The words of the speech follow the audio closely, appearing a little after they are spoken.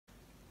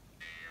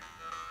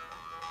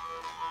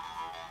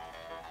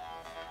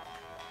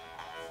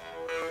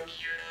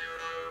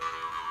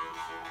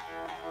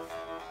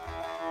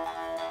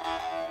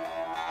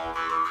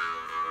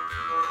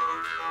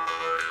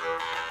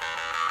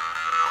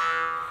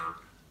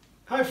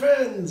Hi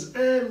friends,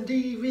 I'm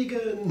the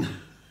vegan.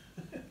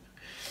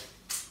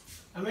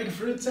 I make a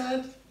fruit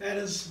salad. That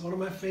is one of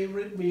my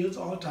favorite meals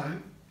all the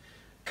time.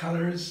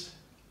 Colors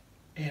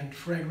and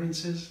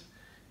fragrances,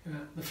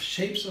 the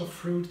shapes of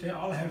fruit, they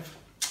all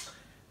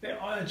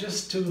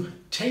just to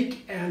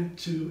take and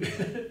to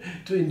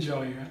to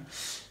enjoy. Yeah?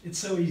 It's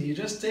so easy. You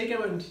just take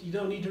them and you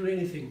don't need to do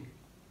anything.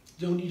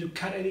 You don't need to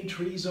cut any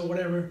trees or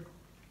whatever.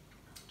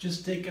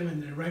 Just take them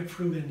and they're ripe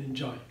fruit and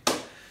enjoy.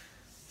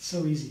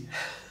 So easy.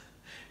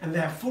 And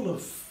they're full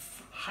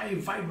of high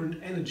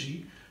vibrant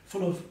energy,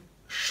 full of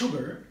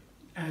sugar,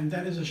 and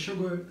that is a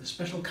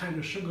special kind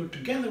of sugar,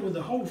 together with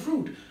the whole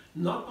fruit,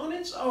 not on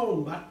its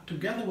own, but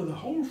together with the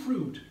whole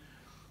fruit.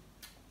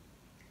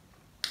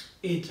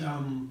 It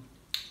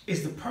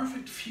is the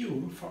perfect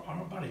fuel for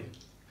our body.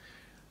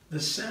 The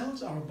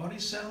cells, our body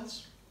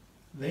cells,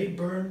 they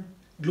burn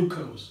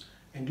glucose,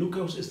 and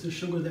glucose is the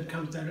sugar that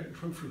comes directly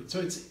from fruit.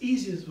 So it's the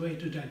easiest way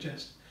to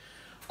digest.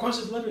 Of course,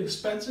 it's a little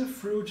expensive.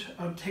 Fruit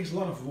takes a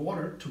lot of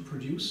water to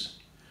produce,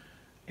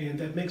 and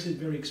that makes it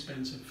very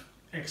expensive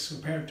as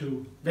compared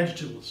to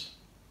vegetables.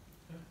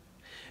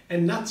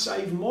 And nuts are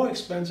even more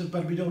expensive,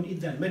 but we don't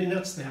eat that many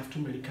nuts. They have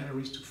too many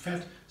calories to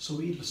fat, so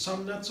we eat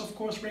some nuts, of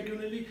course,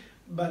 regularly,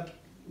 but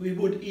we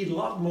would eat a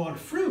lot more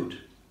fruit.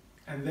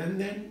 And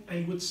then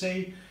I would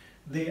say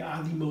they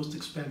are the most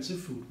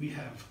expensive food we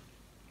have.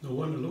 No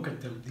wonder, look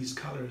at them, these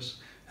colors.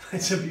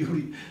 It's a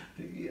beauty.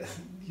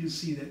 You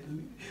see that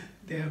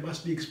they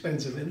must be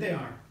expensive, and they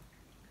are.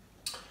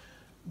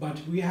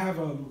 But we have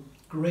a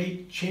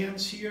great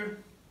chance here.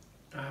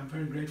 I'm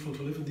very grateful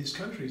to live in these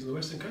countries, in the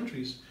Western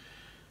countries.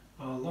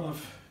 A lot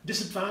of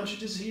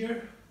disadvantages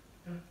here,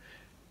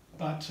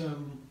 but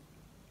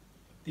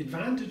the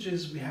advantage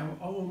is we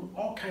have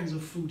all kinds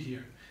of food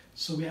here.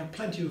 So we have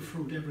plenty of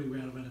fruit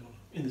everywhere available,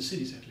 in the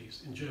cities at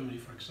least, in Germany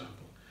for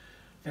example.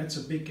 That's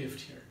a big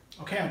gift here.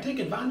 Okay, I take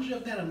advantage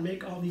of that and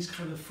make all these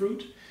kind of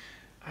fruit.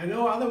 I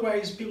know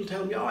otherwise people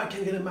tell me, oh, I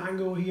can get a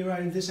mango here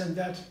and this and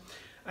that.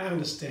 I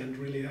understand,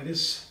 really. That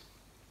is,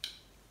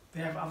 they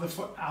have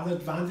other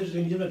advantages.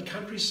 When you live at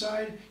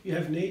countryside, you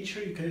have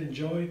nature, you can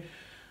enjoy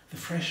the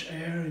fresh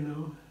air, you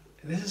know.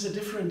 This is a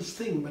different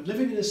thing, but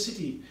living in a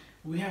city,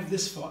 we have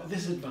this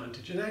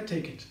advantage, and I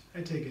take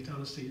it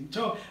honestly.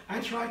 So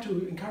I try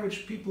to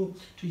encourage people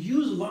to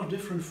use a lot of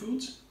different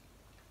foods.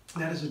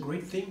 That is a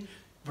great thing.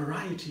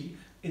 Variety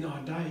in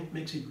our diet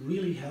makes it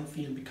really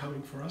healthy and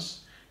becoming for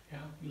us. Yeah,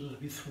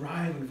 we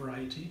thrive on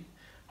variety.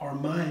 Our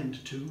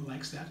mind too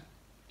likes that.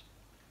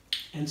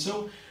 And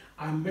so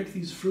I make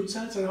these fruit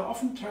salads, and I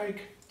often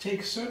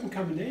take certain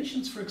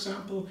combinations. For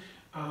example,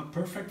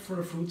 perfect for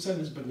a fruit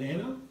salad is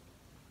banana.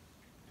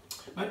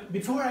 But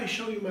before I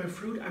show you my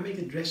fruit, I make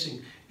a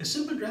dressing. A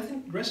simple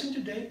dressing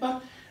today,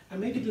 but I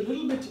make it a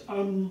little bit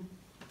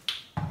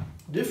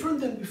different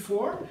than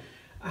before.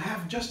 I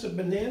have just a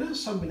banana,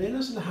 some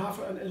bananas and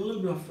a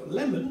little bit of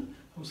lemon.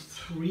 Those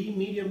 3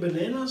 medium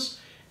bananas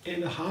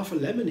and a half a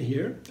lemon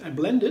here. I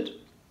blend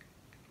it.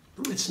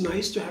 It's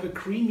nice to have a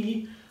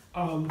creamy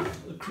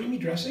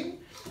dressing.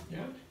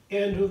 Yeah,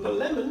 and the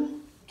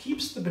lemon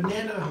keeps the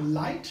banana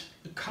light,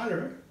 the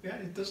color. Yeah,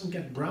 it doesn't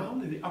get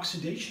brown, and the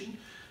oxidation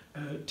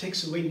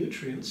takes away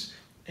nutrients,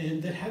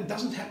 and that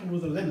doesn't happen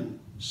with the lemon.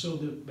 So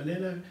the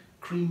banana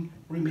cream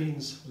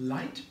remains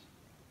light,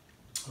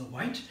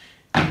 white,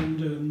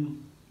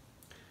 and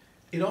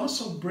it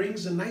also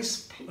brings a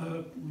nice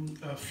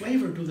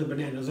flavor to the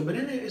banana. The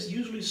banana is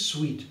usually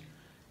sweet.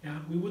 Yeah,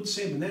 we would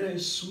say banana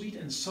is sweet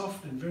and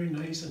soft and very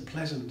nice and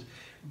pleasant.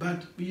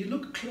 But when you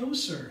look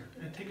closer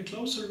and take a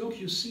closer look,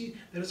 you see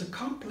there's a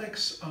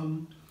complex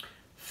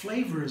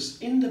flavors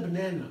in the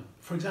banana.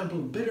 For example,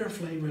 bitter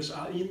flavors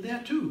are in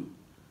there too.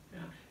 Yeah.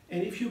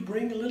 And if you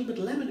bring a little bit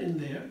of lemon in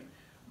there,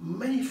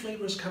 many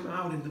flavors come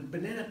out, and the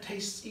banana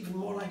tastes even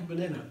more like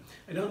banana.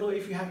 I don't know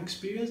if you have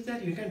experienced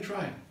that. You can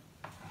try it.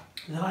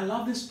 Now I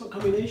love this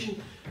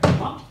combination a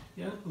lot.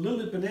 Yeah, a little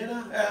bit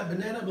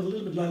banana with a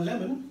little bit of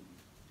lemon.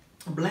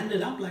 Blend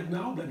it up like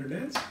now, blender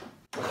dance.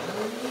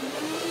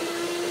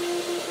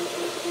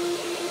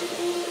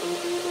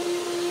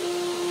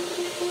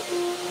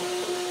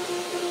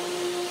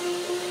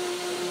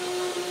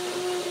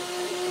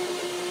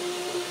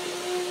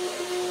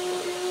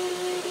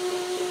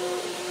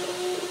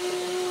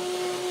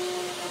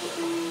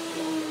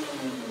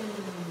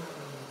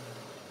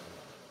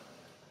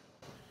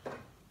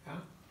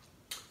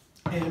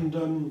 And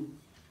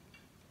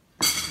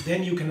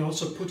then you can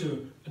also put a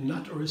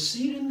nut or a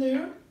seed in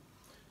there,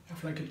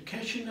 have like a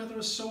cashew nut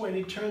or so, and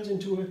it turns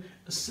into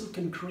a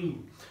silken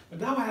cream.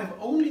 But now I have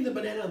only the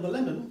banana and the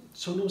lemon,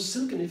 so no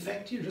silken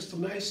effect here, just a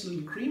nice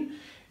little cream.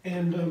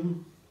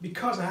 And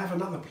because I have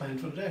another plan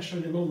for that, I'll show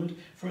you in a moment.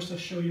 First I'll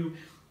show you,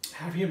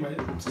 I have here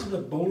this is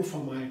a bowl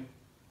for my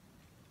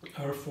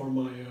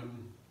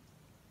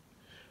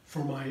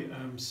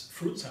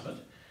fruit salad.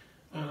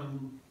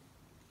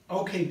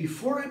 Okay,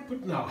 before I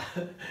put now,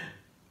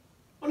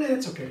 oh no,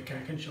 that's okay,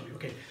 I can show you.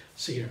 Okay,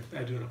 see here,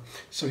 I do know.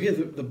 So here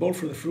the bowl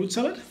for the fruit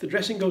salad. The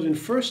dressing goes in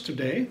first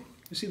today.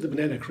 You see the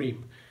banana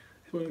cream.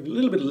 A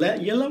little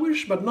bit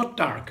yellowish, but not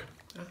dark.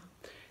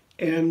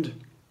 And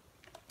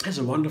has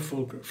a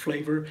wonderful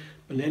flavor.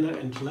 Banana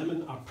and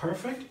lemon are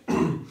perfect.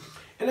 And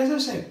as I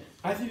said,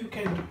 either you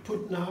can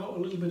put now a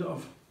little bit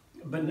of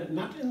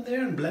nut in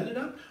there and blend it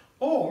up,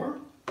 or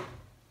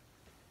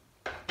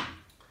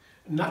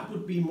nut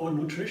would be more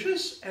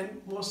nutritious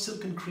and more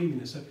silken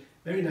creaminess, a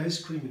very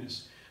nice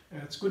creaminess.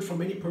 It's good for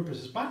many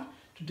purposes, but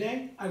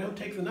today I don't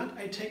take the nut,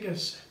 I take a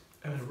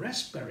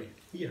raspberry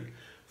here,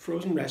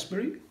 frozen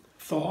raspberry,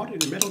 thawed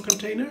in a metal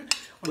container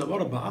on a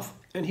water bath,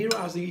 and here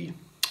are the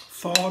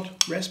thawed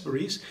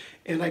raspberries,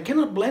 and I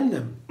cannot blend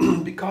them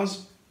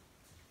because,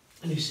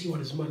 and you see what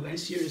is more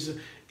nice here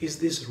is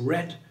this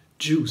red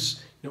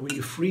juice. You know, when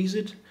you freeze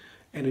it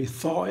and you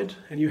thaw it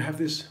and you have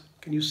this,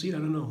 can you see it? I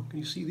don't know. Can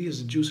you see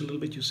there's the juice a little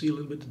bit? You see a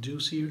little bit of the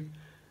juice here?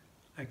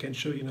 I can't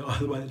show you now,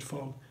 otherwise it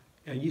falls.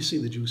 Yeah, you see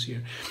the juice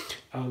here.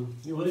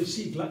 You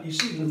see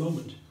it in a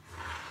moment.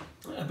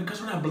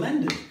 Because when I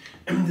blend it,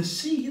 the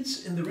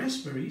seeds in the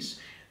raspberries,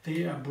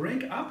 they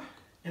break up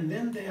and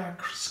then they are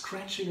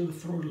scratching in the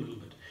throat a little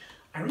bit.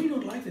 I really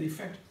don't like that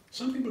effect.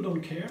 Some people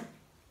don't care.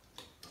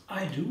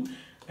 I do.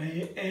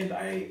 And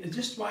I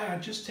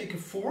just take a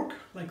fork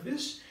like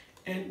this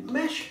and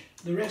mash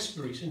the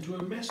raspberries into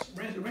a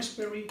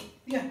raspberry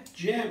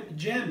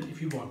jam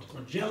if you want,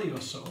 or jelly or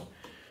so,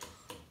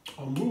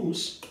 or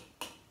mousse.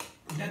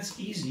 That's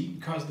easy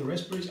because the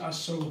raspberries are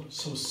so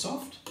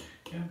soft.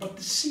 Yeah, but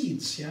the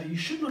seeds, yeah, you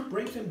should not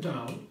break them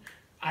down.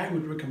 I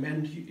would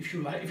recommend, if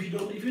you like, if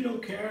you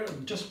don't care,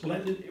 just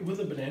blend it with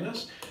the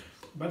bananas.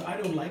 But I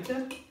don't like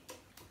that.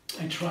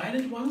 I tried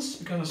it once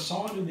because I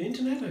saw it on the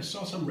internet. I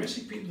saw some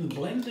recipes that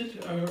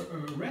blended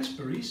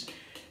raspberries,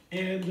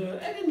 and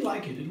I didn't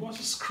like it. It was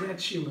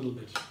scratchy a little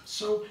bit.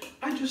 So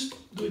I just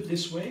do it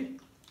this way.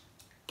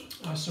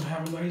 So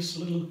have a nice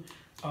little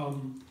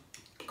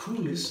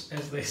coulis,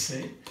 as they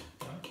say,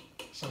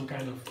 some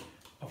kind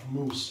of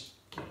mousse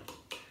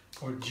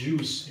or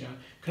juice. Yeah.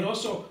 Can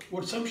also,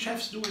 what some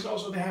chefs do is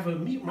also they have a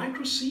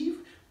micro sieve.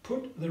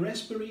 Put the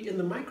raspberry in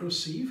the micro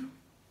sieve,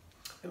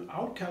 and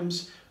out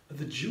comes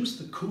the juice,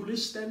 the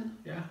coulis. Then,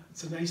 yeah,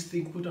 it's a nice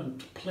thing put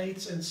on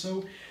plates and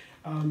so.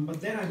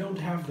 But then I don't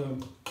have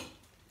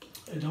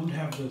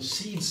the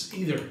seeds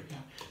either.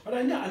 Yeah. But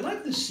I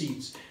like the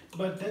seeds,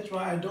 but that's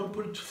why I don't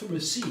put it through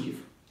a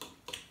sieve.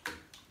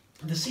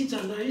 The seeds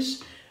are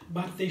nice,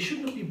 but they should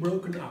not be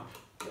broken up.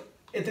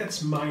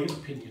 That's my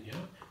opinion. Yeah.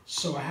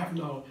 So I have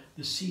now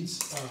the seeds,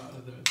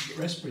 the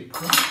raspberry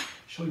crushed.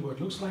 Show you what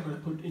it looks like when I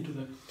put it into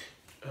the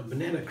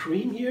banana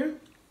cream here.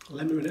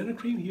 Lemon banana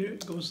cream here.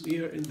 It goes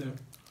here in the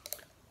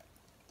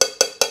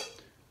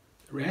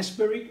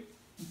raspberry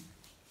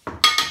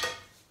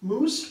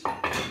mousse.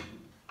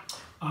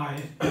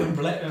 I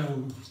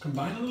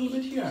combine a little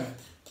bit here.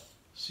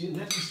 See,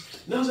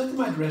 now that's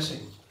my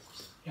dressing.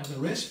 Yeah, the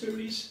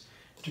raspberries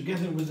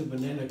together with the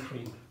banana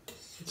cream.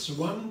 It's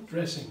one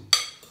dressing.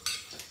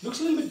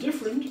 Looks a little bit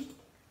different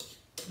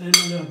than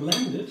when I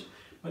blend it,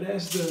 but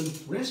as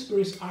the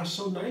raspberries are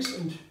so nice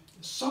and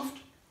soft,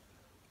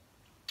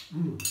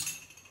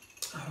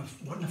 I have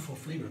wonderful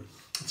flavor.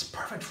 It's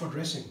perfect for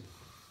dressing.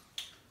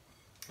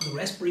 The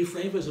raspberry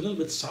flavor is a little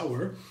bit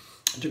sour,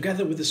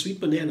 together with the sweet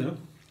banana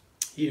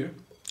here.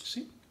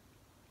 See?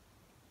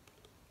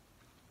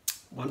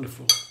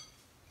 Wonderful.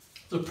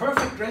 The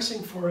perfect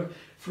dressing for a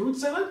fruit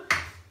salad.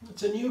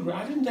 It's a new,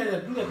 I didn't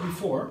do that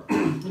before.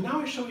 And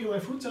now I show you my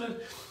fruit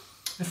salad.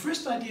 The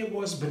first idea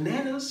was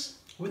bananas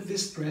with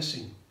this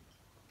dressing.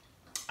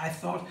 I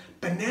thought,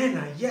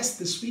 banana, yes,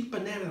 the sweet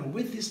banana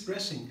with this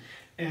dressing.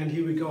 And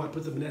here we go, I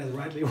put the bananas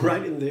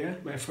right in there,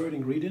 my first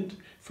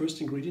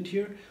ingredient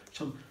here,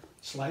 some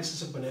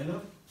slices of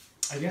banana.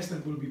 I guess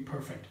that will be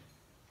perfect.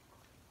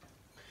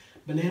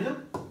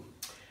 Banana.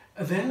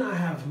 Then I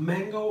have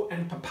mango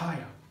and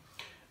papaya.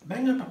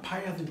 Mango and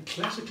papaya are the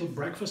classical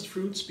breakfast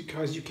fruits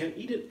because you can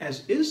eat it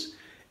as is,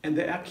 and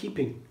they are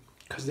keeping,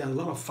 because there's a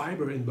lot of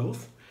fiber in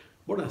both.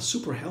 Both are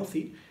super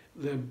healthy.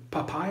 The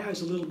papaya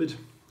is a little bit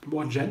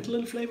more gentle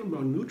in flavor,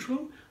 more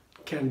neutral.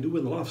 Can do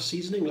with a lot of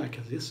seasoning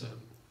like this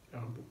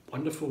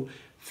wonderful,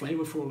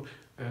 flavorful,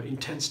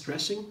 intense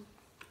dressing,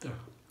 the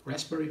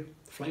raspberry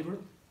flavor.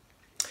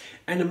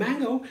 And the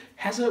mango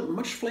has a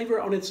much flavor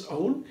on its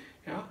own,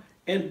 yeah,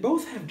 and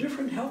both have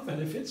different health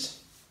benefits.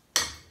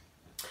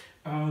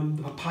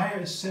 The papaya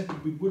is said to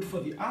be good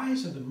for the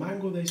eyes, and the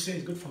mango, they say,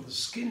 is good for the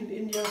skin in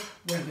India,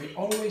 where they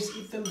always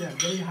eat them. They're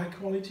very high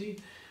quality.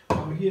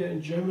 Here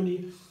in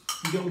Germany,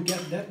 you don't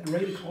get that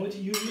great quality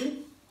usually.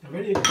 They're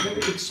very, very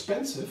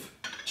expensive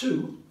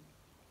too.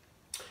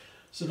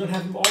 So don't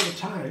have them all the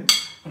time.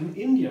 But in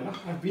India,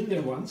 I've been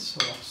there once,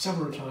 or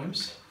several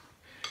times.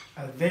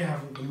 They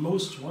have the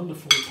most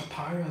wonderful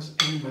papayas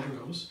and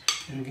mangoes,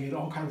 and you can get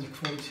all kinds of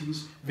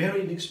qualities,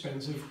 very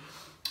inexpensive,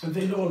 and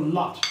they know a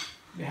lot.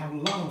 They have a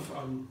lot of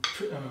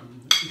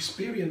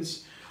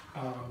experience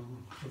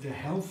with their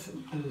health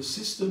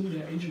system,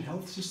 their ancient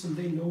health system.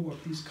 They know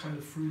what these kind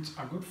of fruits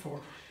are good for,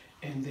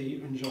 and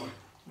they enjoy.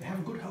 They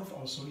have good health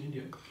also in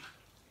India.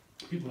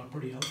 People are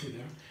pretty healthy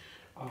there.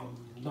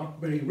 Not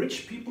very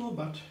rich people,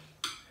 but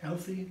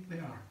healthy they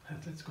are.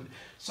 That's good.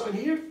 So in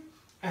here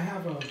I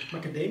have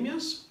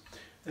macadamias.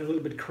 a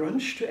little bit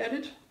crunch to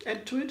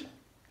add to it.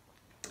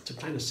 It's a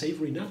kind of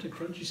savory nut, a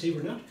crunchy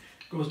savory nut.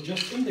 Goes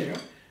just in there.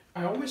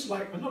 I always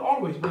like, not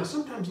always, but I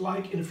sometimes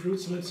like in a fruit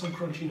salad some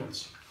crunchy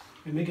nuts.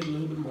 And make it a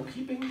little bit more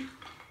keeping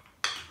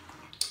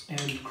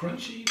and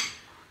crunchy,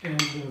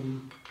 and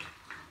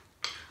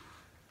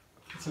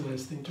it's a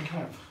nice thing to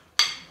have.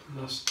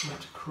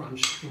 Nut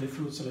crunch in a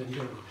fruit salad in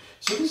general.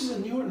 So this is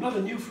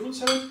another new fruit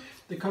salad.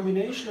 The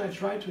combination I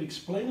try to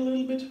explain a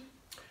little bit,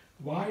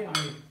 why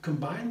I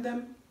combine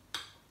them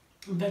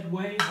in that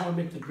way, how I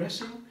make the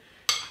dressing,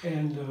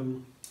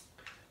 and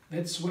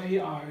that's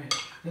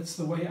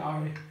the way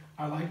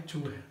I like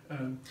to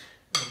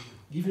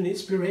give an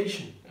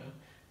inspiration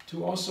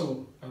to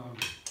also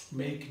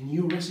make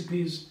new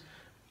recipes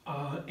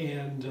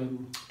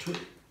and to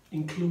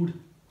include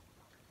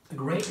a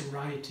great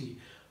variety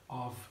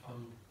of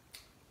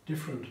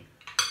different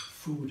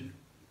food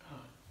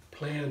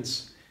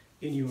plans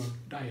in your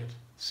diet.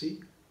 See?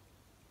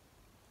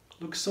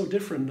 Looks so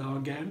different now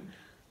again.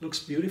 Looks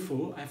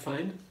beautiful, I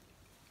find.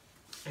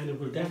 And it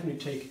will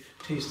definitely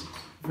taste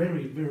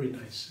very, very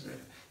nice.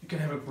 You can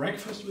have a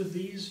breakfast with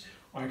these,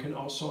 or you can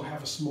also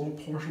have a small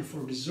portion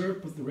for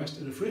dessert, put the rest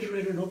in the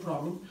refrigerator, no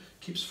problem.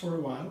 Keeps for a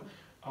while.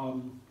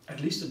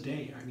 At least a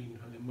day. I mean,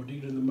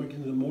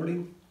 in the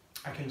morning,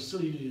 I can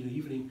still eat it in the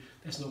evening,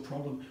 there's no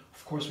problem.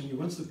 Of course, when you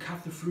want to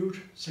cut the fruit,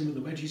 same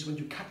with the veggies, when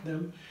you cut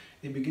them,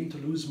 they begin to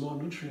lose more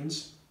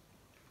nutrients.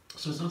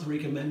 So it's not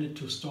recommended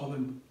to store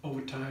them over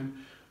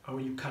time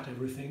when you cut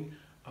everything.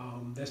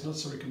 That's not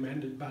so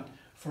recommended, but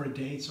for a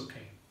day it's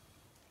okay.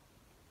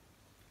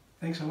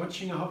 Thanks for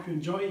watching. I hope you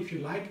enjoy. If you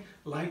like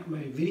my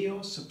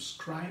videos,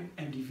 subscribe,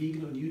 MD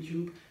Vegan on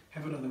YouTube.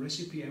 Have another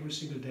recipe every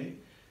single day.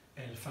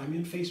 And find me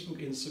on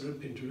Facebook, Instagram,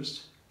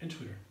 Pinterest, and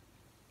Twitter.